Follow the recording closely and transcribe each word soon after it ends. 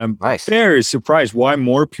I'm Nice. very surprised why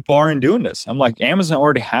more people aren't doing this. I'm like, Amazon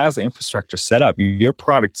already has the infrastructure set up. Your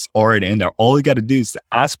product's already in there. All you got to do is to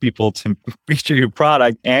ask people to feature your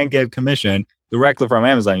product and get commission directly from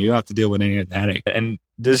Amazon. You don't have to deal with any of that headache. And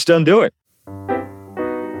just don't do it.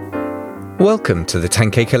 Welcome to the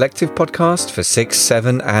 10K Collective podcast for 6,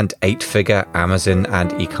 7, and 8-figure Amazon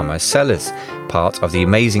and e-commerce sellers, part of the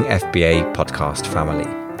amazing FBA podcast family.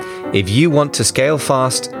 If you want to scale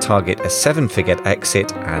fast, target a 7-figure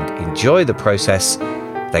exit, and enjoy the process,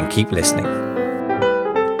 then keep listening.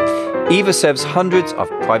 Eva serves hundreds of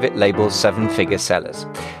private label 7-figure sellers.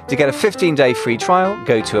 To get a 15-day free trial,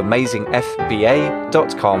 go to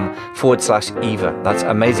amazingfba.com/Eva. That's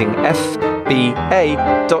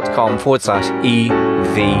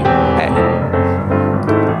amazingfba.com/EVA.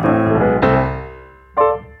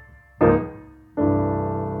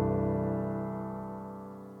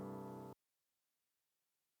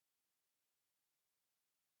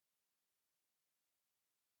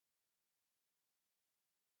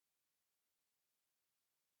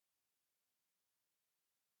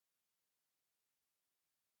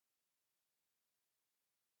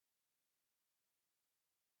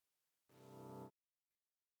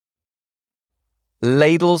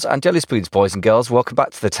 Ladles and jelly spoons, boys and girls, welcome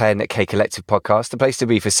back to the 10K Collective podcast, the place to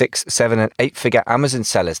be for 6, 7, and 8-figure Amazon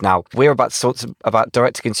sellers. Now, we're about to talk about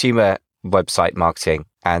direct-to-consumer website marketing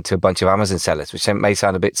and to a bunch of Amazon sellers, which may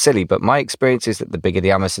sound a bit silly, but my experience is that the bigger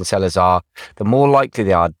the Amazon sellers are, the more likely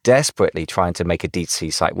they are desperately trying to make a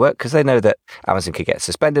D2C site work because they know that Amazon could get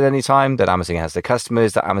suspended anytime, that Amazon has the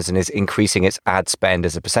customers, that Amazon is increasing its ad spend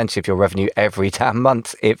as a percentage of your revenue every damn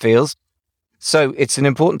month, it feels. So it's an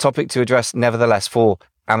important topic to address, nevertheless, for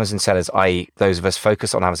Amazon sellers, i.e. those of us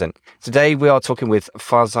focused on Amazon. Today, we are talking with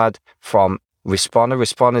Farzad from Responder.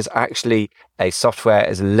 Responder is actually a software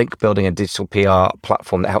as a link building and digital PR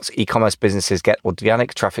platform that helps e-commerce businesses get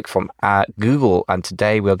organic traffic from Google. And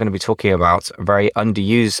today, we're going to be talking about a very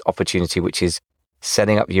underused opportunity, which is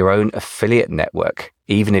setting up your own affiliate network,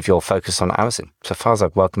 even if you're focused on Amazon. So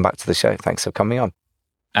Farzad, welcome back to the show. Thanks for coming on.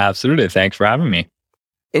 Absolutely. Thanks for having me.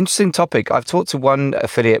 Interesting topic. I've talked to one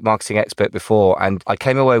affiliate marketing expert before, and I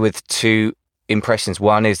came away with two impressions.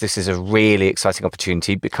 One is this is a really exciting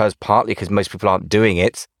opportunity partly because most people aren't doing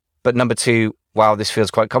it. But number two, wow, this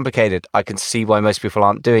feels quite complicated. I can see why most people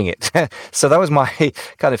aren't doing it. So that was my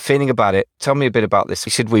kind of feeling about it. Tell me a bit about this.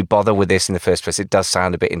 Should we bother with this in the first place? It does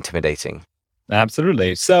sound a bit intimidating.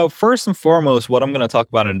 Absolutely. So first and foremost, what I'm going to talk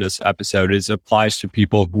about in this episode applies to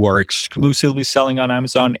people who are exclusively selling on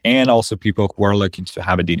Amazon and also people who are looking to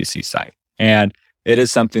have a D2C site. And it is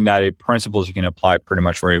something that principles you can apply pretty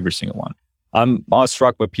much for every single one. I'm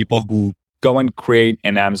awestruck with people who go and create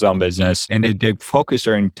an Amazon business and they focus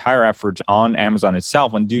their entire efforts on Amazon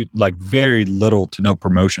itself and do like very little to no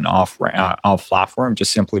promotion off platform,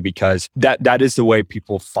 just simply because that is the way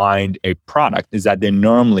people find a product, is that they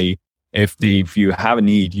normally, if you have a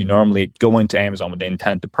need, you normally go into Amazon with the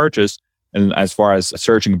intent to purchase. And as far as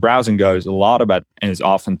searching and browsing goes, a lot of it is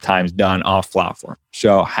oftentimes done off platform.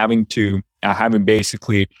 So having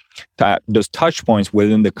basically those touch points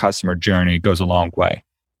within the customer journey goes a long way.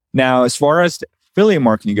 Now, as far as affiliate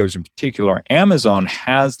marketing goes in particular, Amazon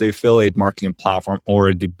has the affiliate marketing platform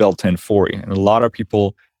already built in for you. And a lot of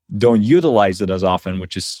people don't utilize it as often,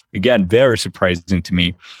 which is, again, very surprising to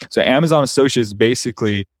me. So Amazon Associates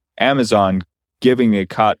basically Amazon giving a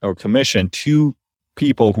cut or commission to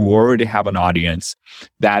people who already have an audience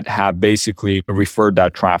that have basically referred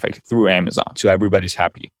that traffic through Amazon. So everybody's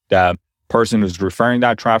happy. The person who's referring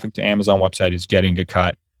that traffic to Amazon website is getting a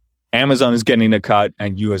cut. Amazon is getting a cut,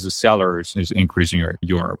 and you as a seller is increasing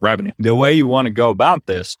your revenue. The way you want to go about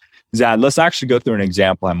this is that let's actually go through an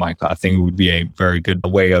example, and Michael, I think it would be a very good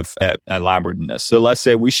way of elaborating this. So let's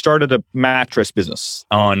say we started a mattress business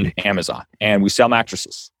on Amazon, and we sell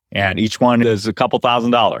mattresses. And each one is a couple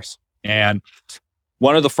 $1,000s. And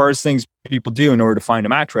one of the first things people do in order to find a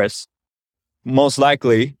mattress, most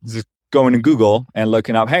likely, is going to Google and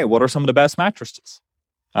looking up, hey, what are some of the best mattresses?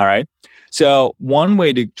 All right. So one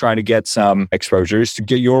way to try to get some exposure is to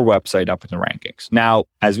get your website up in the rankings. Now,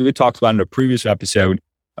 as we talked about in the previous episode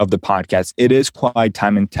of the podcast, it is quite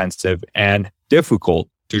time intensive and difficult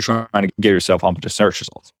to try to get yourself up into search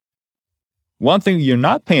results. One thing you're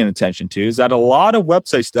not paying attention to is that a lot of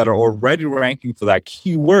websites that are already ranking for that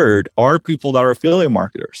keyword are people that are affiliate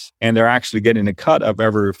marketers, and they're actually getting a cut of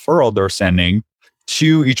every referral they're sending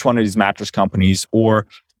to each one of these mattress companies or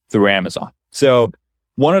through Amazon. So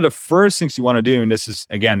one of the first things you want to do, and this is,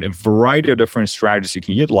 again, a variety of different strategies you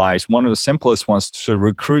can utilize. One of the simplest ones to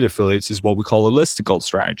recruit affiliates is what we call a listicle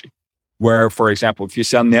strategy, where, for example, if you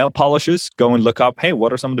sell nail polishes, go and look up, hey,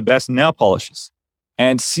 what are some of the best nail polishes?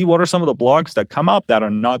 and see what are some of the blogs that come up that are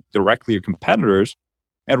not directly your competitors,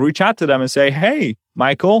 and reach out to them and say, hey,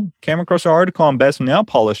 Michael, came across an article on best nail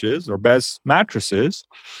polishes or best mattresses.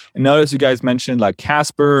 And notice you guys mentioned like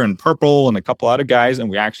Casper and Purple and a couple other guys. And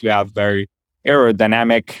we actually have very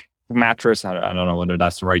aerodynamic mattress. I don't know whether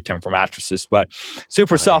that's the right term for mattresses, but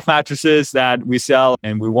super soft mattresses that we sell,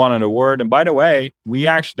 and we won an award. And by the way, we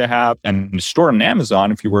actually have a store on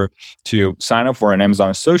Amazon. If you were to sign up for an Amazon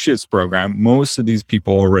Associates program, most of these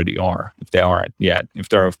people already are. If they aren't yet, if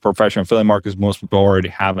they're professional affiliate marketers, most people already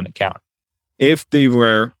have an account. If they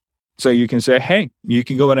were, so you can say, hey, you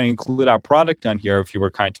can go ahead and include our product on here if you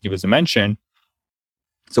were kind to give us a mention.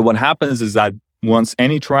 So what happens is that once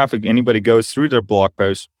any traffic, anybody goes through their blog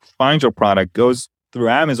post, finds your product, goes through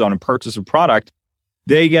Amazon and purchases a product,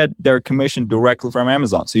 they get their commission directly from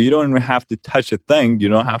Amazon. So you don't even have to touch a thing. You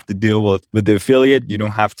don't have to deal with the affiliate. You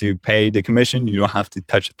don't have to pay the commission. You don't have to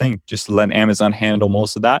touch a thing. Just let Amazon handle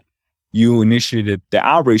most of that. You initiated the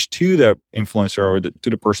outreach to the influencer or to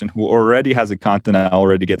the person who already has a content and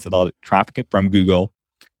already gets a lot of traffic from Google,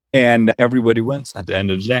 and everybody wins at the end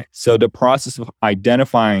of the day. So the process of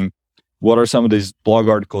identifying what are some of these blog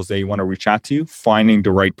articles that you want to reach out to, finding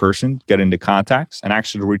the right person, getting the contacts, and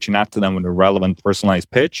actually reaching out to them with a relevant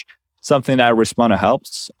personalized pitch, something that Responder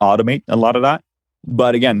helps automate a lot of that.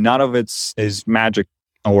 But again, none of it is magic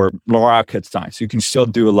or rocket science. You can still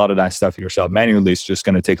do a lot of that stuff yourself manually. It's just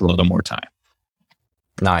going to take a little more time.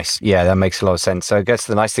 Nice. Yeah, that makes a lot of sense. So I guess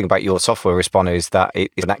the nice thing about your software Responder is that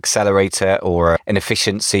it's an accelerator or an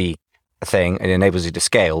efficiency thing. It enables you to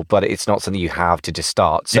scale, but it's not something you have to just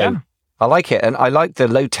start. So yeah. I like it. And I like the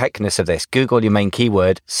low techness of this. Google your main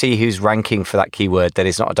keyword, see who's ranking for that keyword that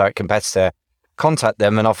is not a direct competitor, contact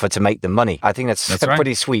them and offer to make them money. I think that's a right.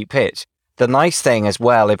 Pretty sweet pitch. The nice thing as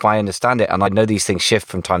well, if I understand it, and I know these things shift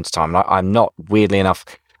from time to time, I'm not, weirdly enough,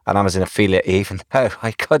 an Amazon affiliate, even though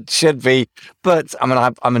I should be, but I'm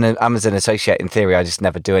an Amazon associate in theory. I just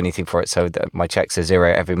never do anything for it, so that my checks are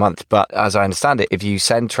zero every month. But as I understand it, if you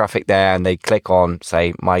send traffic there and they click on,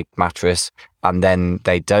 say, my mattress, and then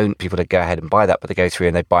they don't, people that go ahead and buy that, but they go through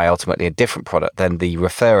and they buy ultimately a different product, then the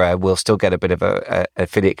referrer will still get a bit of a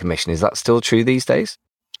affiliate commission. Is that still true these days?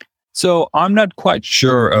 So I'm not quite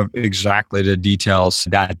sure of exactly the details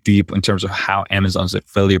that deep in terms of how Amazon's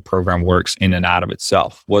affiliate program works in and out of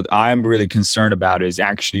itself. What I'm really concerned about is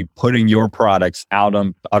actually putting your products out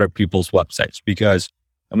on other people's websites, because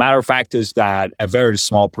a matter of fact is that a very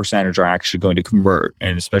small percentage are actually going to convert,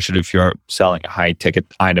 and especially if you're selling a high ticket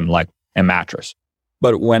item like a mattress.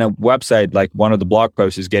 But when a website like one of the blog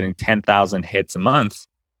posts is getting 10,000 hits a month,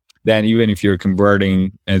 then even if you're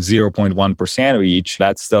converting at 0.1% of each,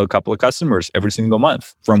 that's still a couple of customers every single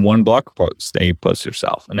month from one blog post that you post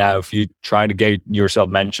yourself. And now if you try to get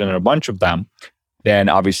yourself mentioned in a bunch of them, then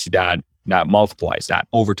obviously that multiplies that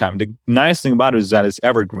over time. The nice thing about it is that it's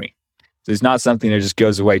evergreen. So it's not something that just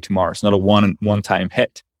goes away tomorrow. It's not a one-time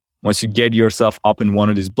hit. Once you get yourself up in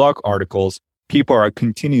one of these blog articles, people are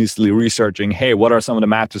continuously researching, hey, what are some of the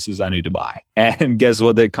mattresses I need to buy? And guess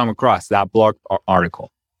what they come across? That blog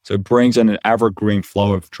article. So it brings in an evergreen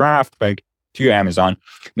flow of traffic to Amazon.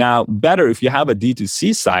 Now, better if you have a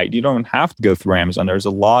D2C site, you don't have to go through Amazon. There's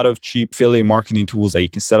a lot of cheap affiliate marketing tools that you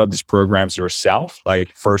can set up these programs yourself,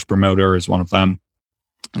 like First Promoter is one of them,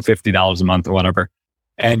 $50 a month or whatever.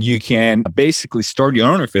 And you can basically start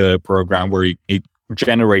your own affiliate program where it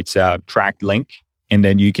generates a tracked link. And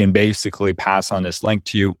then you can basically pass on this link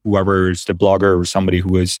to whoever is the blogger or somebody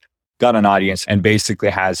who has got an audience and basically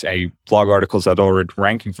has a blog articles that are already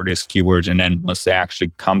ranking for these keywords. And then once they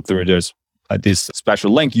actually come through this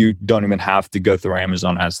special link, you don't even have to go through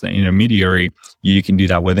Amazon as the intermediary. You can do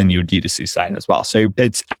that within your D2C site as well. So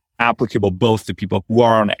it's applicable both to people who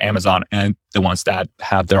are on Amazon and the ones that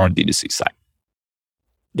have their own D2C site.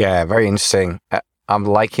 Yeah, very interesting. I'm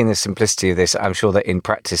liking the simplicity of this. I'm sure that in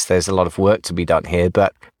practice, there's a lot of work to be done here.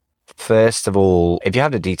 But first of all, if you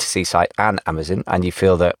have a D2C site and Amazon and you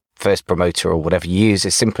feel that First Promoter or whatever you use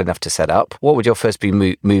is simple enough to set up, what would your first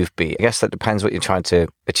move be? I guess that depends what you're trying to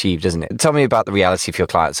achieve, doesn't it? Tell me about the reality for your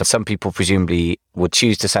clients. So some people presumably would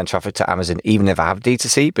choose to send traffic to Amazon even if they have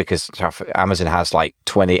D2C, because Amazon has like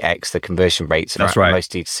 20x the conversion rates of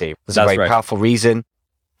most D2C. That's a very powerful reason.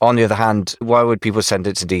 On the other hand, why would people send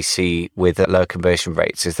it to DC with lower conversion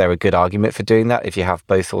rates? Is there a good argument for doing that if you have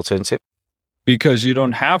both alternatives? Because you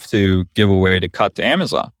don't have to give away the cut to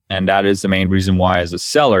Amazon. And that is the main reason why, as a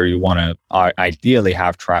seller, you want to ideally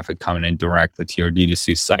have traffic coming in directly to your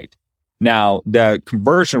D2C site. Now, the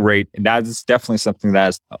conversion rate, that is definitely something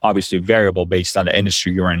that's obviously variable based on the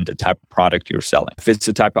industry you're in, the type of product you're selling. If it's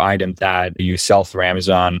the type of item that you sell through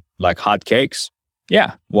Amazon like hotcakes,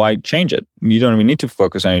 yeah, why change it? You don't even need to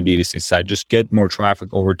focus on your DTC site. Just get more traffic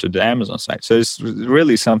over to the Amazon site. So it's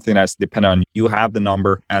really something that's dependent on you have the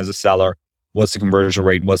number as a seller. What's the conversion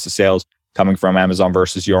rate? What's the sales coming from Amazon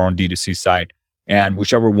versus your own DTC site? And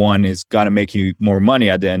whichever one is going to make you more money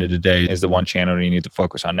at the end of the day is the one channel you need to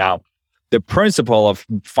focus on. Now, the principle of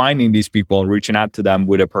finding these people, reaching out to them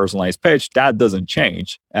with a personalized pitch, that doesn't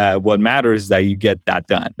change. What matters is that you get that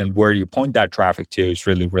done. And where you point that traffic to is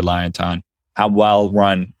really reliant on how well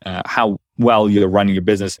you're running your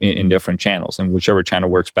business in different channels. And whichever channel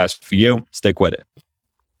works best for you, stick with it.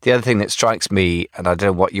 The other thing that strikes me, and I don't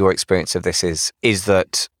know what your experience of this is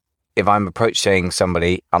that if I'm approaching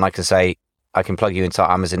somebody and I can say, I can plug you into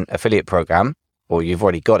our Amazon affiliate program, or you've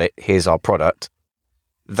already got it, here's our product.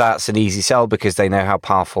 That's an easy sell because they know how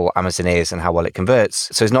powerful Amazon is and how well it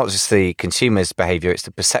converts. So it's not just the consumer's behavior, it's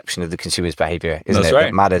the perception of the consumer's behavior, isn't it,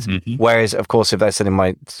 that matters. Mm-hmm. Whereas, of course, if they're sending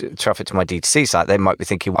my traffic to my D2C site, they might be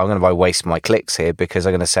thinking, I'm going to waste my clicks here because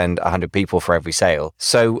I'm going to send 100 people for every sale.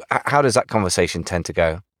 So how does that conversation tend to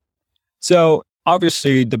go? So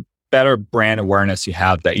obviously, the better brand awareness you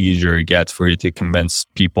have, the easier it gets for you to convince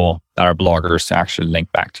people that are bloggers to actually link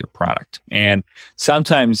back to your product. And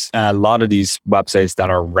sometimes a lot of these websites that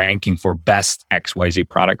are ranking for best XYZ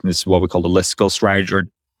product, and this is what we call the listicle strategy, are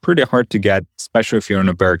pretty hard to get, especially if you're in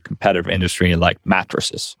a very competitive industry like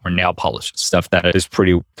mattresses or nail polish, stuff that is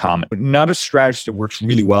pretty common. But another strategy that works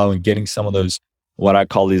really well in getting some of those what I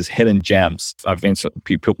call these hidden gems of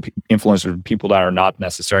influencers, people that are not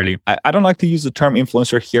necessarily, I don't like to use the term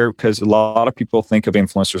influencer here because a lot of people think of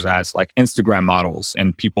influencers as like Instagram models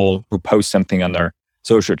and people who post something on their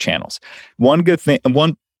social channels. One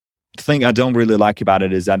thing I don't really like about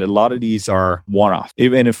it is that a lot of these are one-off.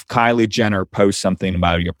 Even if Kylie Jenner posts something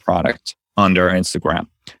about your product on their Instagram,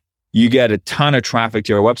 you get a ton of traffic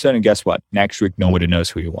to your website, and guess what? Next week, nobody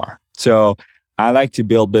knows who you are. So I like to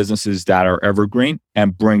build businesses that are evergreen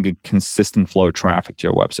and bring a consistent flow of traffic to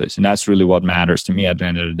your websites. And that's really what matters to me at the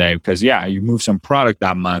end of the day, because you move some product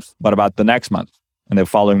that month, but about the next month and the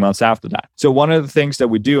following months after that. So one of the things that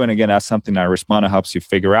we do, and again, that's something that Responder helps you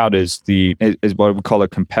figure out is what we call a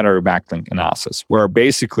competitor backlink analysis, where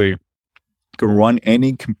basically you can run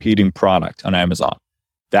any competing product on Amazon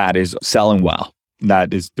that is selling well,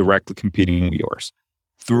 that is directly competing with yours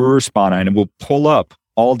through Responder, and it will pull up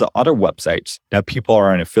all the other websites that people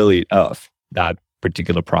are an affiliate of that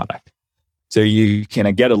particular product. So you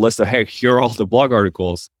can get a list of, hey, here are all the blog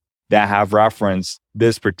articles that have referenced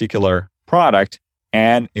this particular product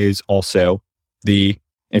and is also the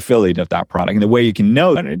affiliate of that product. And the way you can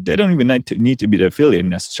know that they don't even need to be the affiliate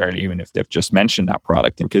necessarily, even if they've just mentioned that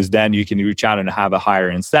product, because then you can reach out and have a higher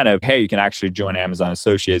incentive. Hey, you can actually join Amazon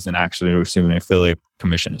Associates and actually receive an affiliate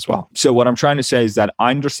commission as well. So what I'm trying to say is that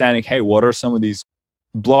understanding, hey, what are some of these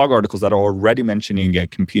blog articles that are already mentioning a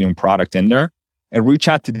competing product in there, and reach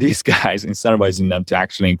out to these guys, incentivizing them to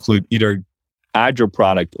actually include either add your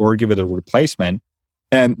product or give it a replacement,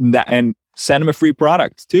 and send them a free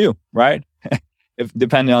product too, right? If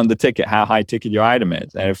depending on the ticket, how high ticket your item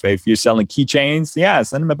is, and if you're selling keychains,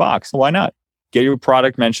 send them a box. Why not? Get your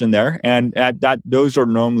product mentioned there, and those are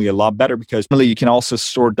normally a lot better because really you can also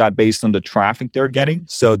sort that based on the traffic they're getting.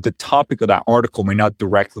 So the topic of that article may not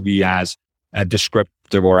directly be as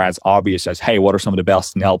descriptive or as obvious as, hey, what are some of the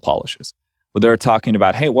best nail polishes? But they're talking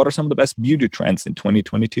about, hey, what are some of the best beauty trends in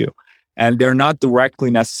 2022? And they're not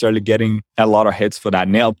directly necessarily getting a lot of hits for that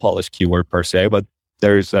nail polish keyword per se, but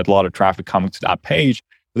there's a lot of traffic coming to that page.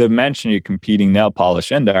 They've mentioned your competing nail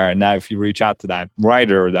polish in there. And now if you reach out to that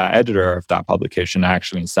writer or that editor of that publication,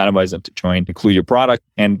 actually incentivize them to join, include your product,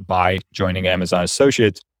 and by joining Amazon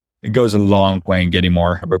Associates, it goes a long way in getting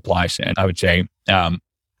more replies. And I would say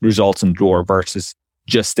results in drawer versus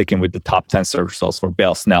just sticking with the top 10 search results for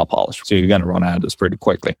best nail polish. So you're going to run out of this pretty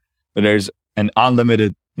quickly. But there's an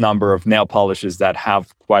unlimited number of nail polishes that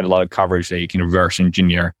have quite a lot of coverage that you can reverse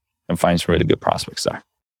engineer and find some really good prospects there.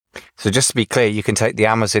 So just to be clear, you can take the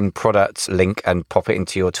Amazon product link and pop it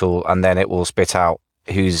into your tool, and then it will spit out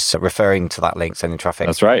who's referring to that link, sending traffic.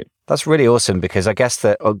 That's right. That's really awesome, because I guess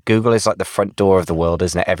that Google is like the front door of the world,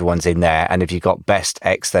 isn't it? Everyone's in there. And if you've got best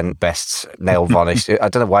X, then best nail varnish. I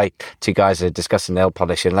don't know why two guys are discussing nail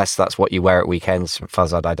polish, unless that's what you wear at weekends,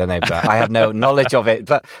 Fazad. I don't know, but I have no knowledge of it.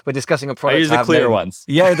 But we're discussing a product. I use the clear ones.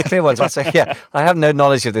 Yeah, the clear ones. I say, I have no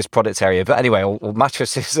knowledge of this product area. But anyway, or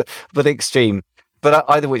mattresses, but extreme. But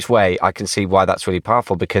either which way, I can see why that's really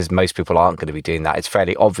powerful, because most people aren't going to be doing that. It's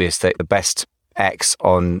fairly obvious that the best X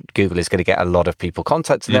on Google is going to get a lot of people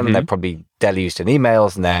contacting them, and they're probably deluged in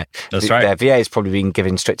emails, and their VA is probably being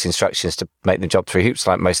given strict instructions to make the job through hoops,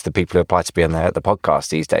 like most of the people who apply to be on the podcast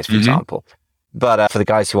these days, for example. But for the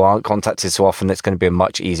guys who aren't contacted so often, it's going to be a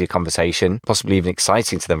much easier conversation, possibly even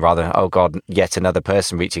exciting to them rather than, oh God, yet another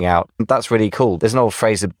person reaching out. That's really cool. There's an old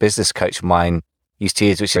phrase a business coach of mine used to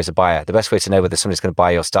use, which is a buyer. The best way to know whether somebody's going to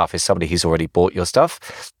buy your stuff is somebody who's already bought your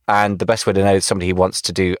stuff. And the best way to know somebody who wants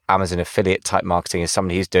to do Amazon affiliate type marketing is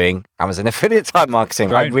somebody who's doing Amazon affiliate type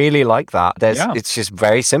marketing. Right. I really like that. It's just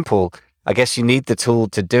very simple. I guess you need the tool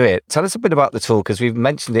to do it. Tell us a bit about the tool, because we've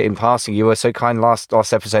mentioned it in passing. You were so kind last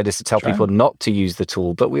episode as to tell people not to use the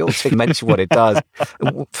tool, but we also mentioned what it does.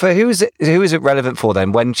 For who is it relevant for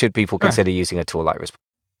then? When should people consider using a tool like Respond?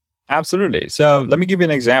 Absolutely. So let me give you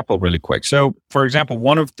an example really quick. So for example,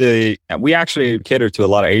 we actually cater to a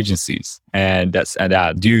lot of agencies and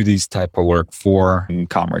do these type of work for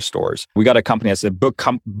e-commerce stores. We got a company that's a book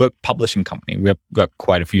publishing company. We have got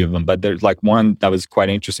quite a few of them, but there's like one that was quite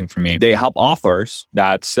interesting for me. They help authors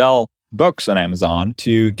that sell books on Amazon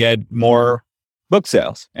to get more book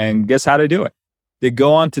sales. And guess how to do it? They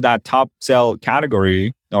go on to that top sell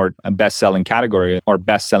category or a best-selling category or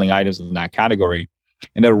best-selling items in that category.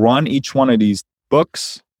 And they'll run each one of these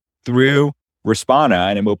books through Respona,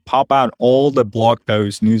 and it will pop out all the blog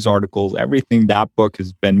posts, news articles, everything that book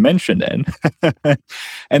has been mentioned in.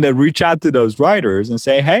 And then reach out to those writers and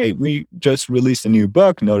say, hey, we just released a new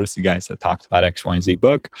book. Notice you guys that talked about X, Y, and Z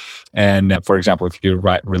book. And for example, if you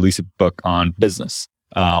release a book on business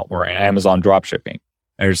or Amazon dropshipping,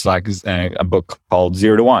 there's like a book called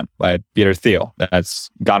 0 to 1 by Peter Thiel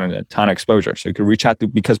that's gotten a ton of exposure. So you can reach out to,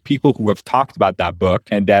 because people who have talked about that book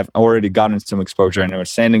and they've already gotten some exposure and are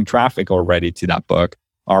sending traffic already to that book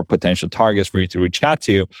are potential targets for you to reach out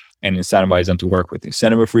to and incentivize them to work with you.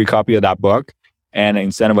 Send them a free copy of that book and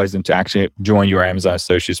incentivize them to actually join your Amazon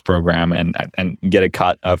Associates program and get a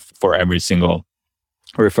cut for every single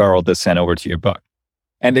referral that's sent over to your book.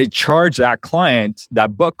 And they charge that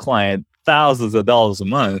book client, thousands of dollars a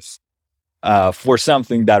month for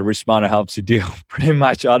something that Respona helps you do pretty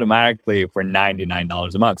much automatically for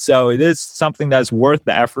 $99 a month. So it is something that's worth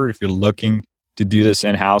the effort if you're looking to do this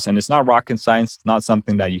in-house. And it's not rocket science. It's not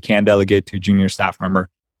something that you can delegate to a junior staff member.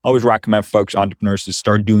 I always recommend folks, entrepreneurs, to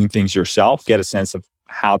start doing things yourself, get a sense of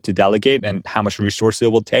how to delegate and how much resource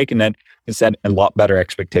it will take, and then set a lot better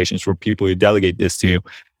expectations for people you delegate this to,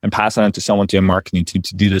 and pass it on to someone to a marketing team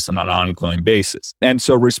to do this on an ongoing basis. And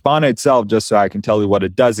so Respona itself, just so I can tell you what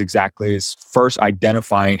it does exactly, is first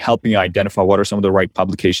helping you identify what are some of the right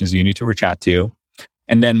publications you need to reach out to.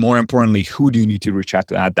 And then more importantly, who do you need to reach out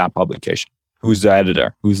to at that publication? Who's the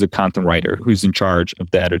editor? Who's the content writer? Who's in charge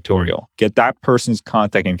of the editorial? Get that person's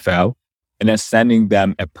contact info, and then sending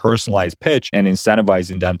them a personalized pitch and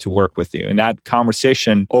incentivizing them to work with you. And that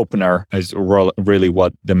conversation opener is really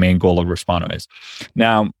what the main goal of Respona is.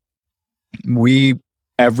 Now,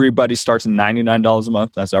 everybody starts at $99 a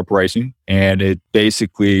month. That's our pricing. And it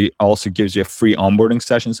basically also gives you a free onboarding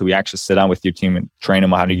session. So we actually sit down with your team and train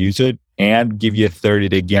them how to use it and give you a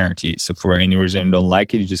 30-day guarantee. So for any reason you don't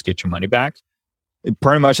like it, you just get your money back. It's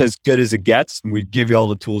pretty much as good as it gets. We give you all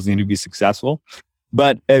the tools you need to be successful.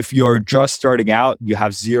 But if you're just starting out, you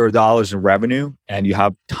have $0 in revenue and you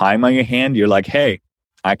have time on your hand, you're like, hey,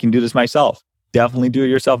 I can do this myself. Definitely do it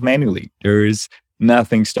yourself manually. There is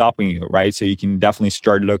nothing stopping you, right? So you can definitely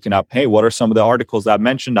start looking up, hey, what are some of the articles that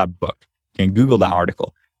mentioned that book? You can Google that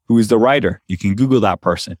article. Who is the writer? You can Google that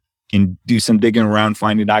person. You can do some digging around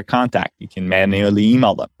finding that contact. You can manually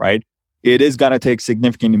email them, right? It is going to take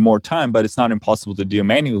significantly more time, but it's not impossible to do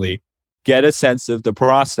manually. Get a sense of the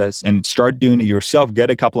process and start doing it yourself.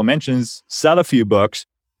 Get a couple of mentions, sell a few books.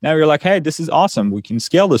 Now you're like, hey, this is awesome. We can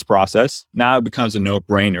scale this process. Now it becomes a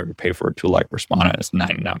no-brainer to pay for a tool like Respona. It's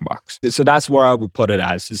 $99. So that's where I would put it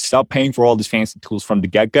as. Is stop paying for all these fancy tools from the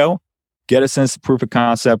get-go. Get a sense of proof of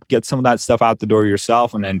concept. Get some of that stuff out the door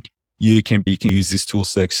yourself, and then you can use these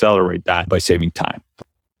tools to accelerate that by saving time.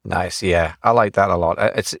 Nice. Yeah, I like that a lot.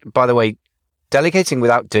 It's, by the way, delegating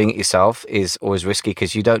without doing it yourself is always risky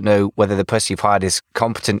because you don't know whether the person you've hired is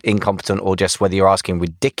competent, incompetent, or just whether you're asking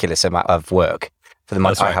ridiculous amount of work for the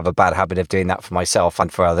month. Right. I have a bad habit of doing that for myself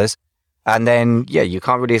and for others. And then, you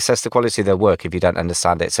can't really assess the quality of their work if you don't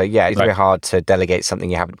understand it. So it's very hard to delegate something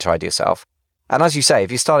you haven't tried yourself. And as you say, if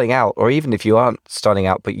you're starting out, or even if you aren't starting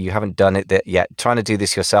out, but you haven't done it yet, trying to do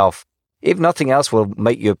this yourself, if nothing else will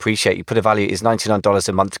make you appreciate, you put a value, is $99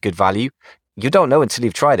 a month good value? You don't know until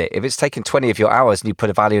you've tried it. If it's taken 20 of your hours and you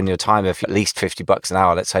put a value in your time of at least $50 an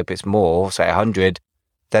hour, let's hope it's more, say 100,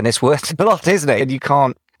 then it's worth a lot, isn't it? And you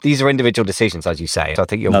can't, these are individual decisions, as you say. So I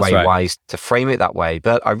think you're wise to frame it that way.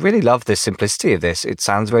 But I really love the simplicity of this. It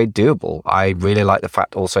sounds very doable. I really like the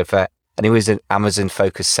fact also for anyone who's an Amazon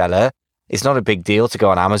focused seller, it's not a big deal to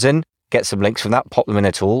go on Amazon. get some links from that, pop them in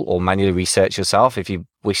a tool or manually research yourself if you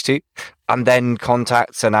wish to, and then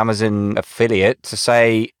contact an Amazon affiliate to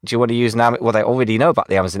say, do you want to use an Amazon? Well, they already know about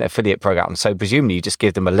the Amazon affiliate program. So presumably you just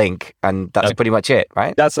give them a link and that's pretty much it,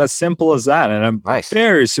 right? That's as simple as that. And I'm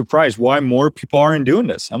very surprised why more people aren't doing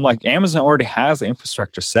this. I'm like, Amazon already has the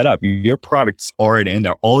infrastructure set up. Your product's already in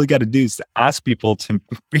there. All you got to do is to ask people to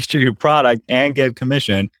feature your product and get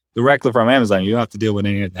commission directly from Amazon. You don't have to deal with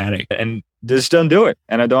any of that headache. And they just don't do it.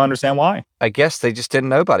 And I don't understand why. I guess they just didn't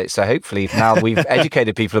know about it. So hopefully now we've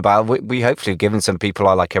educated people about it. We hopefully have given some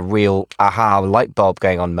people like a real aha light bulb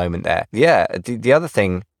going on moment there. Yeah. The other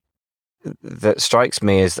thing that strikes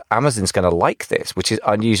me is Amazon's going to like this, which is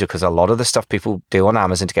unusual because a lot of the stuff people do on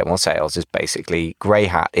Amazon to get more sales is basically grey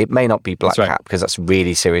hat. It may not be black hat because that's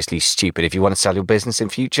really seriously stupid. If you want to sell your business in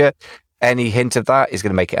future, any hint of that is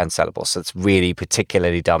going to make it unsellable. So it's really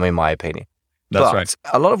particularly dumb in my opinion. That's right.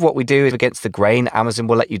 A lot of what we do is against the grain. Amazon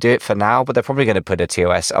will let you do it for now, but they're probably going to put a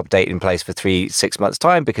TOS update in place for 3-6 months'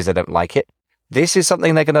 time because they don't like it. This is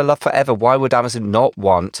something they're going to love forever. Why would Amazon not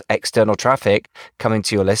want external traffic coming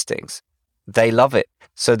to your listings? They love it.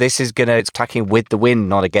 So this is it's attacking with the wind,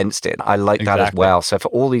 not against it. I like that as well. So for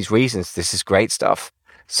all these reasons, this is great stuff.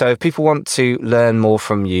 So if people want to learn more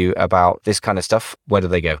from you about this kind of stuff, where do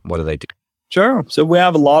they go? What do they do? Sure. So we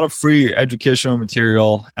have a lot of free educational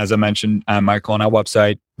material, as I mentioned, Michael, on our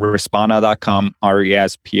website, respona.com,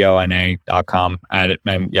 respona.com. And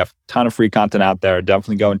you have a ton of free content out there.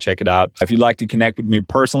 Definitely go and check it out. If you'd like to connect with me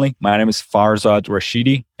personally, my name is Farzad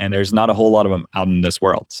Rashidi, and there's not a whole lot of them out in this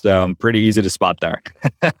world. So I'm pretty easy to spot there.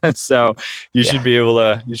 So you should be able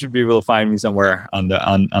to find me somewhere on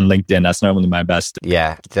LinkedIn. That's normally my best.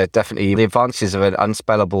 Yeah, definitely. The advantages of an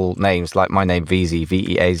unspellable names like my name, Veazey,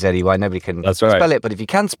 Veazey. Nobody can spell it, but if you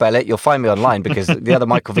can spell it, you'll find me online because the other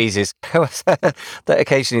Michael Veazeys, that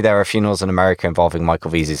occasionally there are funerals in America involving Michael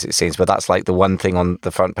Veazeys, it seems, but that's like the one thing on the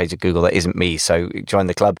front page of Google that isn't me. So join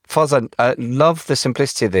the club. Farzad, I love the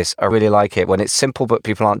simplicity of this. I really like it. When it's simple, but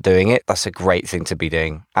people aren't doing it, that's a great thing to be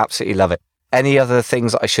doing. Absolutely love it. Any other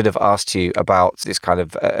things that I should have asked you about this kind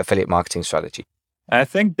of affiliate marketing strategy? I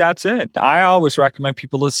think that's it. I always recommend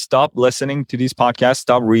people to stop listening to these podcasts,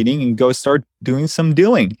 stop reading, and go start doing some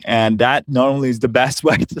doing. And that not only is the best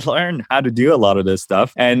way to learn how to do a lot of this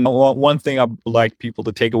stuff. And one thing I'd like people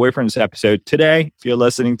to take away from this episode today, if you're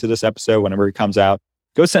listening to this episode, whenever it comes out,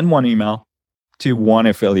 go send one email to one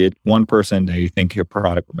affiliate, one person that you think your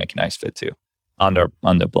product would make a nice fit to on their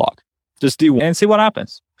blog. Just do one and see what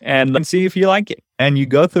happens and see if you like it. And you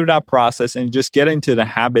go through that process and just get into the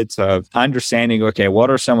habits of understanding, okay,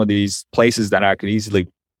 what are some of these places that I could easily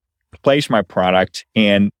place my product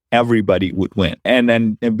and everybody would win. And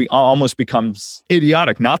then it almost becomes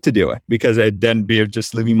idiotic not to do it because it'd then be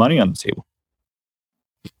just leaving money on the table.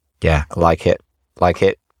 Yeah, I like it. Like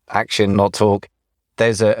it. Action, not talk.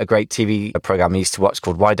 There's a great TV program I used to watch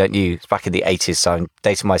called Why Don't You? It's back in the 80s, so I'm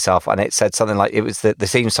dating myself. And it said something like, it was the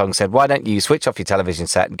theme song said, why don't you switch off your television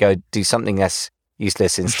set and go do something less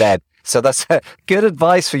useless instead? So that's good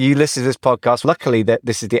advice for you listening to this podcast. Luckily,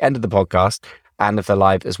 this is the end of the podcast and of the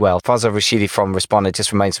live as well. Farzad Rashidi from Respona, it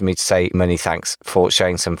just remains for me to say many thanks for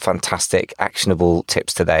sharing some fantastic, actionable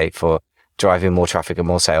tips today for driving more traffic and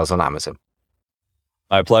more sales on Amazon.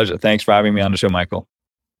 My pleasure. Thanks for having me on the show, Michael.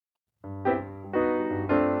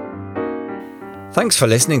 Thanks for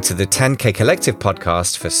listening to the 10K Collective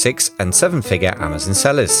podcast for 6- and 7-figure Amazon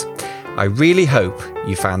sellers. I really hope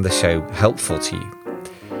you found the show helpful to you.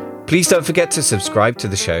 Please don't forget to subscribe to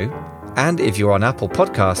the show. And if you're on Apple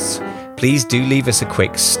Podcasts, please do leave us a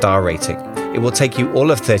quick star rating. It will take you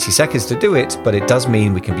all of 30 seconds to do it, but it does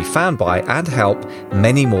mean we can be found by and help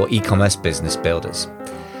many more e-commerce business builders.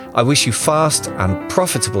 I wish you fast and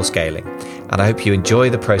profitable scaling, and I hope you enjoy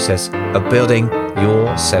the process of building your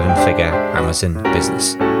 7-figure Amazon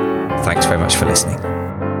business. Thanks very much for listening.